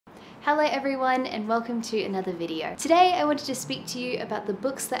Hello everyone and welcome to another video. Today I wanted to speak to you about the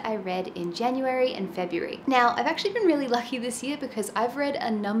books that I read in January and February. Now I've actually been really lucky this year because I've read a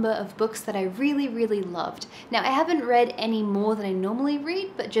number of books that I really loved. Now I haven't read any more than I normally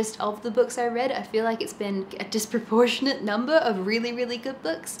read, but just of the books I read I feel like it's been a disproportionate number of really good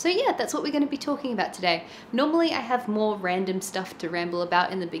books. So yeah, that's what we're going to be talking about today. Normally I have more random stuff to ramble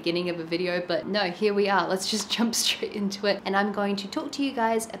about in the beginning of a video, but no, here we are. Let's just jump straight into it and I'm going to talk to you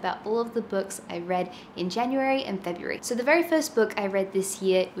guys about all of the books I read in January and February. So the very first book I read this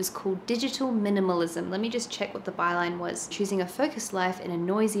year was called Digital Minimalism. Let me just check what the byline was. Choosing a Focused Life in a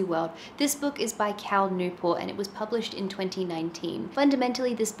Noisy World. This book is by Cal Newport and it was published in 2019.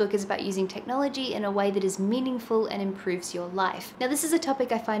 Fundamentally, this book is about using technology in a way that is meaningful and improves your life. Now this is a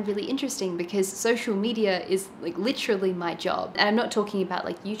topic I find really interesting because social media is like literally my job. And I'm not talking about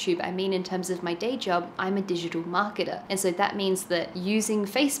like YouTube, I mean in terms of my day job, I'm a digital marketer. And so that means that using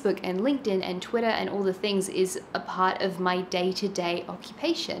Facebook and LinkedIn and Twitter and all the things is a part of my day-to-day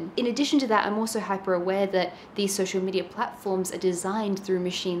occupation. In addition to that, I'm also hyper aware that these social media platforms are designed through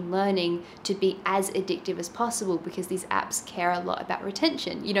machine learning to be as addictive as possible because these apps care a lot about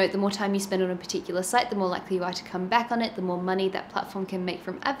retention. You know, the more time you spend on a particular site, the more likely you are to come back on it, the more money that platform can make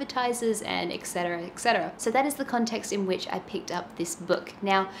from advertisers and etc. etc. So that is the context in which I picked up this book.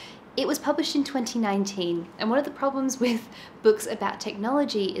 Now, it was published in 2019, and one of the problems with books about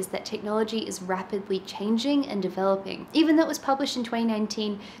technology is that technology is rapidly changing and developing. Even though it was published in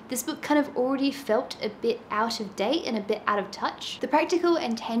 2019, this book kind of already felt a bit out of date and a bit out of touch. The practical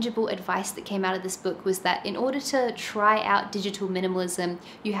and tangible advice that came out of this book was that in order to try out digital minimalism,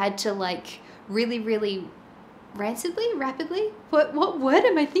 you had to like really rapidly? What word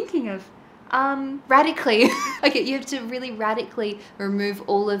am I thinking of? Radically. Okay, you have to really radically remove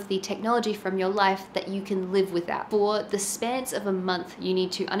all of the technology from your life that you can live without. For the spans of a month, you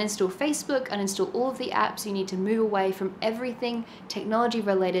need to uninstall Facebook, uninstall all of the apps, you need to move away from everything technology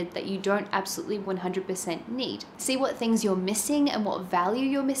related that you don't absolutely 100% need. See what things you're missing and what value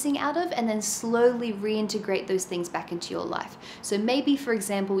you're missing out of, and then slowly reintegrate those things back into your life. So maybe, for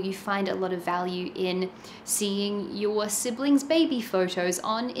example, you find a lot of value in seeing your siblings' baby photos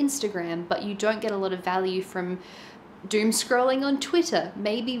on Instagram, but you don't get a lot of value from doom scrolling on Twitter.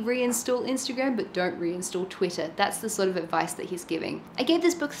 Maybe reinstall Instagram, but don't reinstall Twitter. That's the sort of advice that he's giving. I gave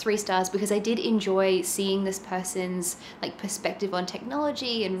this book 3 stars because I did enjoy seeing this person's like perspective on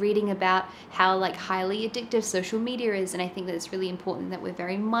technology and reading about how like highly addictive social media is, and I think that it's really important that we're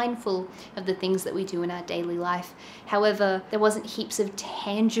very mindful of the things that we do in our daily life. However, there wasn't heaps of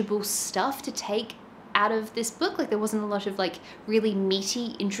tangible stuff to take out of this book. Like there wasn't a lot of like really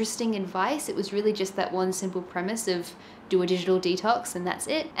meaty, interesting advice. It was really just that one simple premise of do a digital detox and that's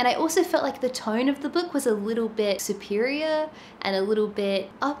it. And I also felt like the tone of the book was a little bit superior and a little bit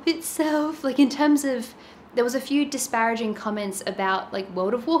up itself. Like in terms of, there was a few disparaging comments about like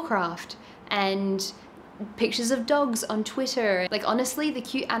World of Warcraft and pictures of dogs on Twitter. Like honestly, the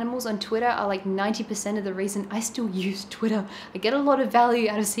cute animals on Twitter are like 90% of the reason I still use Twitter. I get a lot of value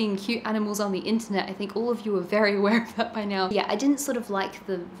out of seeing cute animals on the internet. I think all of you are very aware of that by now. Yeah, I didn't sort of like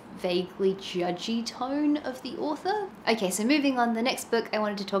the vaguely judgy tone of the author. Okay, so moving on, the next book I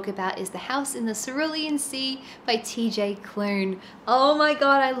wanted to talk about is The House in the Cerulean Sea by TJ Klune. Oh my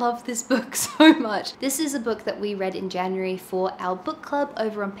god, I love this book so much. This is a book that we read in January for our book club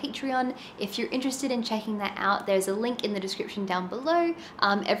over on Patreon. If you're interested in checking that out, there's a link in the description down below.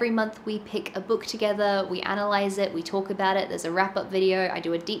 Every month we pick a book together, we analyze it, we talk about it, there's a wrap-up video, I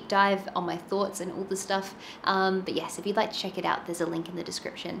do a deep dive on my thoughts and all the stuff. But yes, if you'd like to check it out, there's a link in the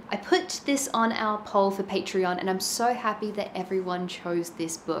description. I put this on our poll for Patreon and I'm so happy that everyone chose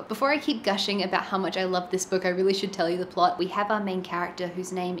this book. Before I keep gushing about how much I love this book, I really should tell you the plot. We have our main character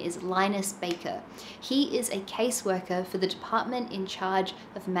whose name is Linus Baker. He is a caseworker for the department in charge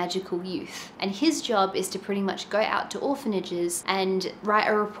of magical youth. And his job is to pretty much go out to orphanages and write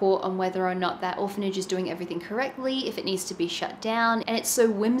a report on whether or not that orphanage is doing everything correctly, if it needs to be shut down. And it's so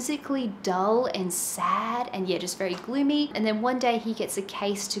whimsically dull and sad and yeah, just very gloomy. And then one day he gets a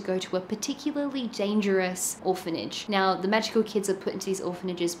case to go to a particularly dangerous orphanage. Now, the magical kids are put into these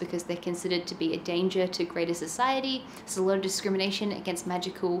orphanages because they're considered to be a danger to greater society. There's a lot of discrimination against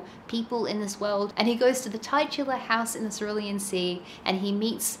magical people in this world. And he goes to the titular house in the Cerulean Sea and he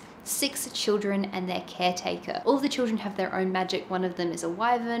meets 6 children and their caretaker. All of the children have their own magic. One of them is a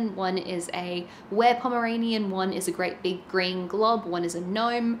wyvern, one is a were-Pomeranian, one is a great big green glob, one is a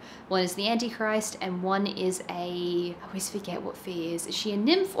gnome, one is the Antichrist, and one is a, I always forget what fee is. Is she a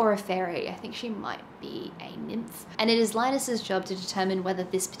nymph or a fairy? I think she might be a nymph. And it is Linus's job to determine whether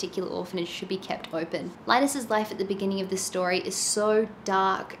this particular orphanage should be kept open. Linus's life at the beginning of this story is so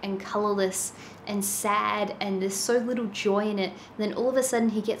dark and colorless and sad, and there's so little joy in it. And then all of a sudden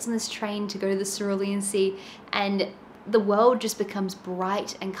he gets on this train to go to the Cerulean Sea, and the world just becomes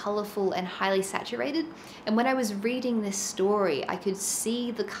bright and colorful and highly saturated. And when I was reading this story, I could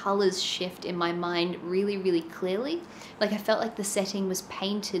see the colors shift in my mind really, really clearly. Like I felt like the setting was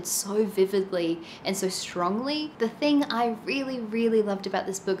painted so vividly and so strongly. The thing I really, really loved about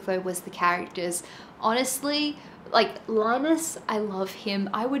this book though was the characters. Honestly, like Linus, I love him.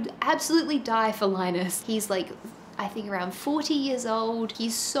 I would absolutely die for Linus. He's like, I think around 40 years old.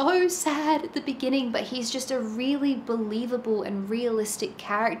 He's so sad at the beginning, but he's just a really believable and realistic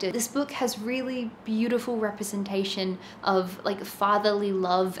character. This book has really beautiful representation of like fatherly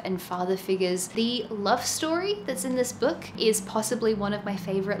love and father figures. The love story that's in this book is possibly one of my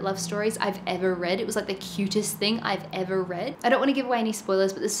favorite love stories I've ever read. It was like the cutest thing I've ever read. I don't want to give away any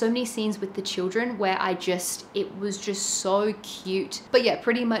spoilers, but there's so many scenes with the children where it was just so cute. But yeah,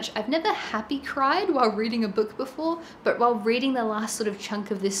 pretty much I've never happy cried while reading a book before, but while reading the last sort of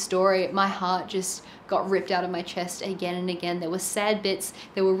chunk of this story, my heart just got ripped out of my chest again and again. There were sad bits,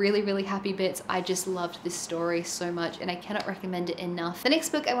 there were really, really happy bits. I just loved this story so much and I cannot recommend it enough. The next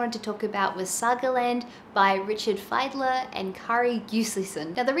book I wanted to talk about was Sagaland by Richard Feidler and Kari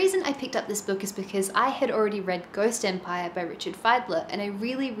Gustafsson. Now the reason I picked up this book is because I had already read Ghost Empire by Richard Feidler and I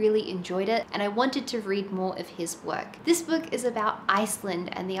really, really enjoyed it and I wanted to read more of his work. This book is about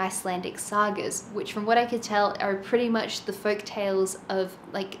Iceland and the Icelandic sagas, which from what I could tell are pretty much the folk tales of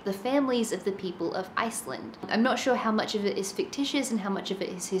like the families of the people of Iceland. I'm not sure how much of it is fictitious and how much of it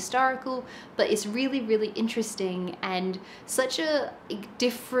is historical, but it's really, really interesting and such a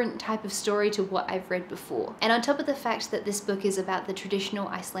different type of story to what I've read before. And on top of the fact that this book is about the traditional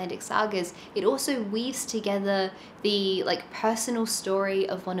Icelandic sagas, it also weaves together the like personal story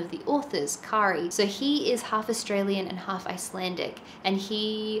of one of the authors, Kari. So he is half Australian and half Icelandic, and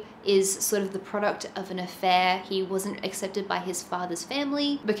he is sort of the product of an affair. He wasn't accepted by his father's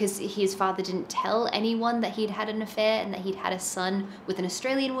family because his father didn't tell anyone that he'd had an affair and that he'd had a son with an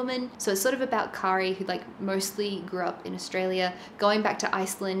Australian woman. So it's sort of about Kari, who like mostly grew up in Australia, going back to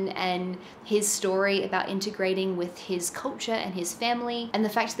Iceland and his story about integrating with his culture and his family, and the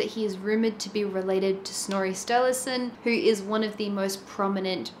fact that he is rumored to be related to Snorri Sturluson, who is one of the most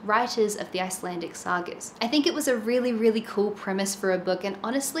prominent writers of the Icelandic sagas. I think it was a really, really cool premise for a book, and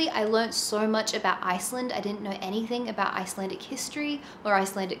honestly, I learned so much about Iceland. I didn't know anything about Icelandic history or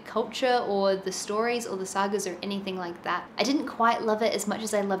Icelandic culture or the stories or the sagas or anything like that. I didn't quite love it as much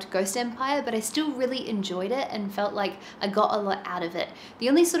as I loved Ghost Empire, but I still really enjoyed it and felt like I got a lot out of it. The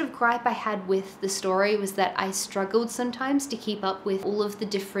only sort of gripe I had with the story was that I struggled sometimes to keep up with all of the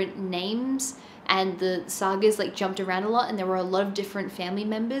different names, and the sagas like jumped around a lot, and there were a lot of different family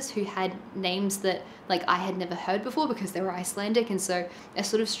members who had names that like I had never heard before because they were Icelandic, and so I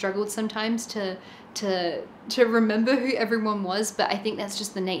sort of struggled sometimes to remember who everyone was. But I think that's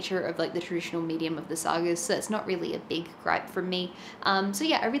just the nature of like the traditional medium of the sagas, so it's not really a big gripe from me. So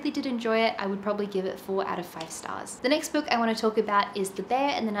yeah, I really did enjoy it. I would probably give it 4 out of 5 stars. The next book I want to talk about is The Bear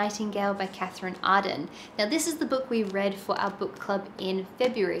and the Nightingale by Catherine Arden. Now this is the book we read for our book club in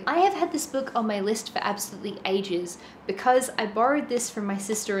February. I have had this book on my list for absolutely ages because I borrowed this from my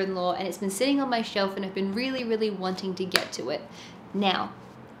sister-in-law and it's been sitting on my shelf and I've been really, really wanting to get to it. Now,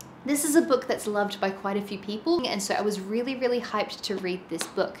 this is a book that's loved by quite a few people, and so I was really, really hyped to read this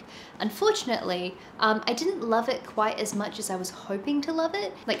book. Unfortunately, I didn't love it quite as much as I was hoping to love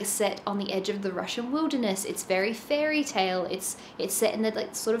it. Like, it's set on the edge of the Russian wilderness. It's very fairy tale. It's set in the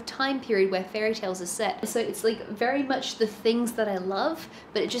like sort of time period where fairy tales are set. So it's like very much the things that I love,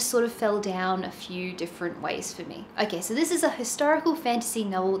 but it just sort of fell down a few different ways for me. Okay, so this is a historical fantasy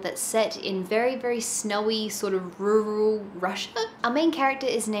novel that's set in very, very snowy sort of rural Russia. Our main character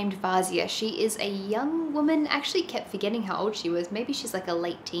is named Vazia. She is a young woman. I actually kept forgetting how old she was. Maybe she's like a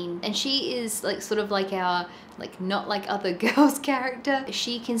late teen. And she is like sort of like our not like other girls character.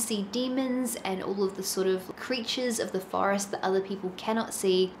 She can see demons and all of the sort of creatures of the forest that other people cannot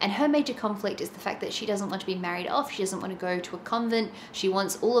see. And her major conflict is the fact that she doesn't want to be married off. She doesn't want to go to a convent. She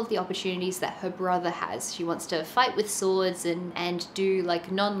wants all of the opportunities that her brother has. She wants to fight with swords and do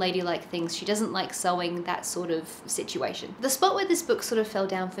like non-ladylike things. She doesn't like sewing, that sort of situation. The spot where this book sort of fell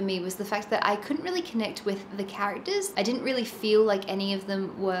down for me was the fact that I couldn't really connect with the characters. I didn't really feel like any of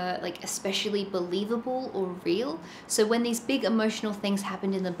them were like especially believable or real. So when these big emotional things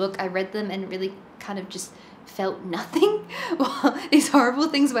happened in the book, I read them and really kind of just felt nothing. While these horrible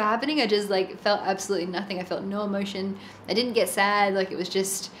things were happening, I just like felt absolutely nothing. I felt no emotion. I didn't get sad. Like, it was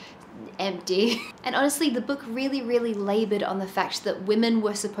just empty. And honestly, the book really labored on the fact that women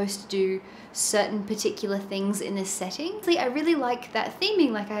were supposed to do certain particular things in this setting. I really like that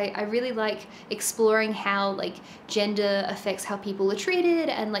theming. Like I really like exploring how like gender affects how people are treated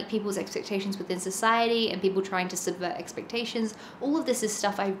and like people's expectations within society and people trying to subvert expectations. All of this is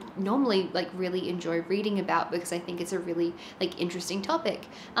stuff I normally like really enjoy reading about because I think it's a really like interesting topic.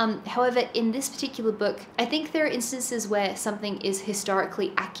 However, in this particular book, I think there are instances where something is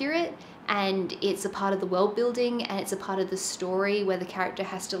historically accurate and it's a part of the world building and it's a part of the story where the character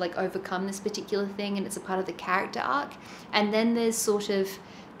has to like overcome this particular thing and it's a part of the character arc. And then there's sort of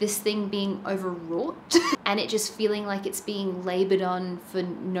this thing being overwrought and it just feeling like it's being labored on for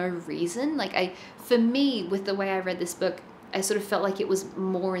no reason. Like for me, with the way I read this book, I sort of felt like it was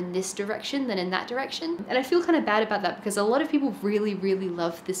more in this direction than in that direction. And I feel kind of bad about that because a lot of people really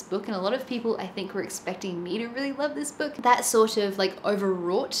love this book and a lot of people I think were expecting me to really love this book. That sort of like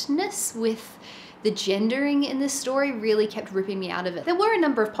overwrougtness with the gendering in this story really kept ripping me out of it. There were a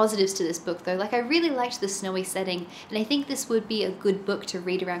number of positives to this book though. Like I really liked the snowy setting and I think this would be a good book to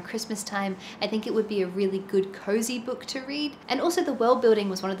read around Christmas time. I think it would be a really good cozy book to read. And also the world building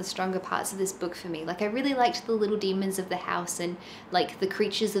was one of the stronger parts of this book for me. Like I really liked the little demons of the house and like the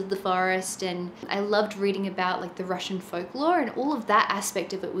creatures of the forest, and I loved reading about like the Russian folklore, and all of that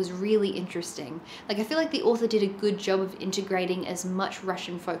aspect of it was really interesting. Like I feel like the author did a good job of integrating as much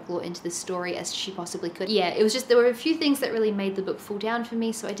Russian folklore into the story as she possibly could. Yeah, it was just, there were a few things that really made the book fall down for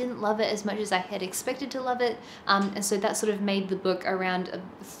me, so I didn't love it as much as I had expected to love it, and so that sort of made the book around a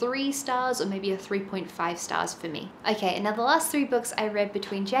 3 stars or maybe a 3.5 stars for me. Okay, and now the last 3 books I read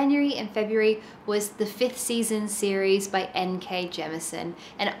between January and February was the 5th season series by N.K. Jemisin,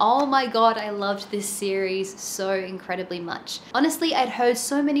 and oh my god, I loved this series so incredibly much. Honestly, I'd heard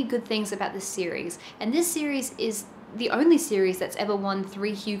so many good things about this series, and this series is the only series that's ever won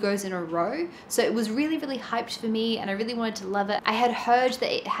 3 Hugos in a row, so it was really hyped for me and I really wanted to love it. I had heard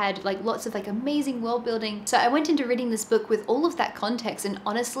that it had like lots of like amazing world building, so I went into reading this book with all of that context, and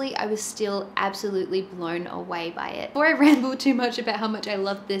honestly I was still absolutely blown away by it. Before I ramble too much about how much I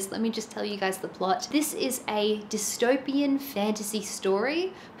loved this, let me just tell you guys the plot. This is a dystopian fantasy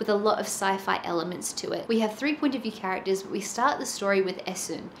story with a lot of sci-fi elements to it. We have 3 point of view characters, but we start the story with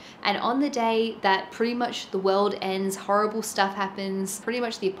Esun, and on the day that pretty much the world ends, horrible stuff happens, pretty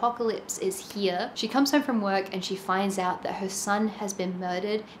much the apocalypse is here, she comes home from work and she finds out that her son has been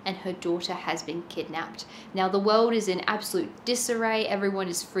murdered and her daughter has been kidnapped. Now the world is in absolute disarray, everyone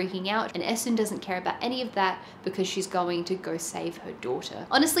is freaking out, and Esun doesn't care about any of that because she's going to go save her daughter.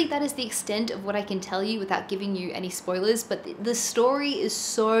 Honestly, that is the extent of what I can tell you without giving you any spoilers, but the story is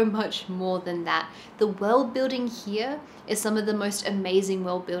so much more than that. The world building here is some of the most amazing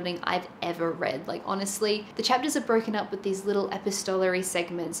world building I've ever read. Like honestly, the chapters are broken up with these little epistolary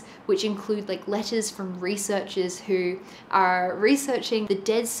segments which include like letters from researchers who are researching the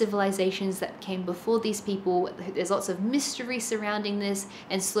dead civilizations that came before these people. There's lots of mystery surrounding this,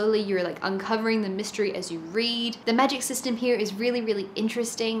 and slowly you're like uncovering the mystery as you read. The magic system here is really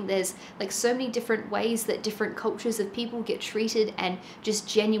interesting. There's like so many different ways that different cultures of people get treated, and just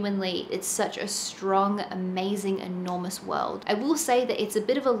genuinely it's such a strong, amazing, enormous world. I will say that it's a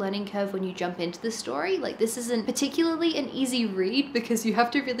bit of a learning curve when you jump into the story. Like this isn't particularly an easy read because you have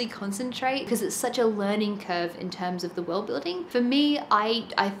to really concentrate because it's such a learning curve in terms of the world building. For me,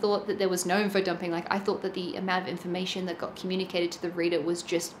 I thought that there was no info dumping. Like I thought that the amount of information that got communicated to the reader was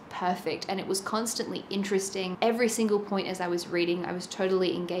just perfect, and it was constantly interesting. Every single point as I was reading, I was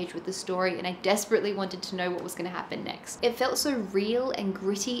totally engaged with the story and I desperately wanted to know what was going to happen next. It felt so real and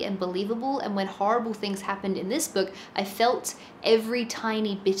gritty and believable, and when horrible things happened in this book, I felt every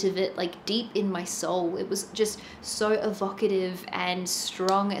tiny bit of it like deep in my soul. It was just so evocative and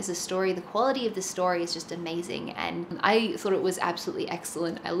strong as a story. The quality of the story is just amazing and I thought it was absolutely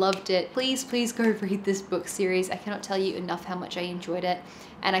excellent. I loved it. Please go read this book series. I cannot tell you enough how much I enjoyed it,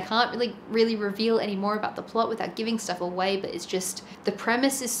 and I can't really reveal any more about the plot without giving stuff away, but it's just, the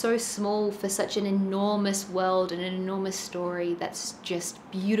premise is so small for such an enormous world and an enormous story that's just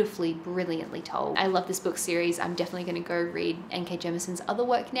beautifully, brilliantly told. I love this book series. I'm definitely going to go read N.K. Jemisin's other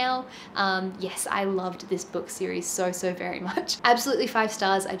work now. Yes, I loved this book series so very much. Absolutely 5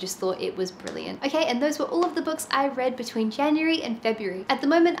 stars. I just thought it was brilliant. Okay, and those were all of the books I read between January and February. At the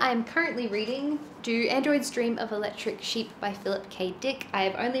moment, I am currently reading Do Androids Dream of Electric Sheep by Philip K. Dick. I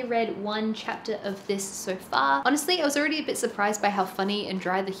have only read one chapter of this so far. Honestly, I was already a bit surprised by how funny and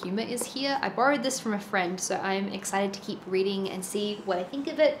dry the humor is here. I borrowed this from a friend, so I'm excited to keep reading and see what I think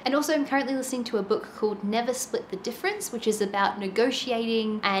of it. And also I'm currently listening to a book called Never Split the Difference, which is about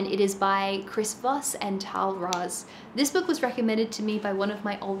negotiating, and it is by Chris Voss and Tal Raz. This book was recommended to me by one of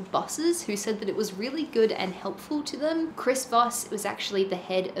my old bosses who said that it was really good and helpful to them. Chris Voss was actually the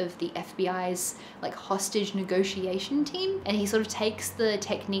head of the FBI's like hostage negotiation team, and he sort of takes the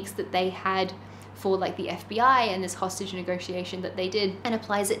techniques that they had for like the FBI and this hostage negotiation that they did and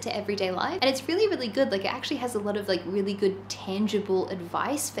applies it to everyday life. And it's really, really good. Like it actually has a lot of like really good tangible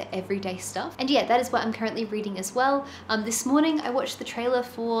advice for everyday stuff. And yeah, that is what I'm currently reading as well. This morning I watched the trailer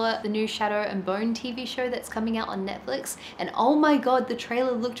for the new Shadow and Bone TV show that's coming out on Netflix, and oh my god, the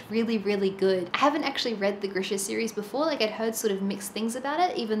trailer looked really, really good. I haven't actually read the Grisha series before. Like I'd heard sort of mixed things about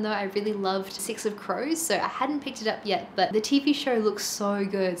it, even though I really loved Six of Crows, so I hadn't picked it up yet, but the TV show looks so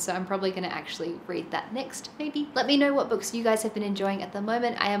good, so I'm probably gonna actually read that next, maybe. Let me know what books you guys have been enjoying at the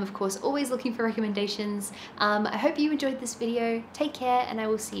moment. I am of course always looking for recommendations. I hope you enjoyed this video. Take care, and I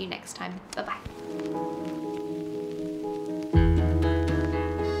will see you next time. Bye bye.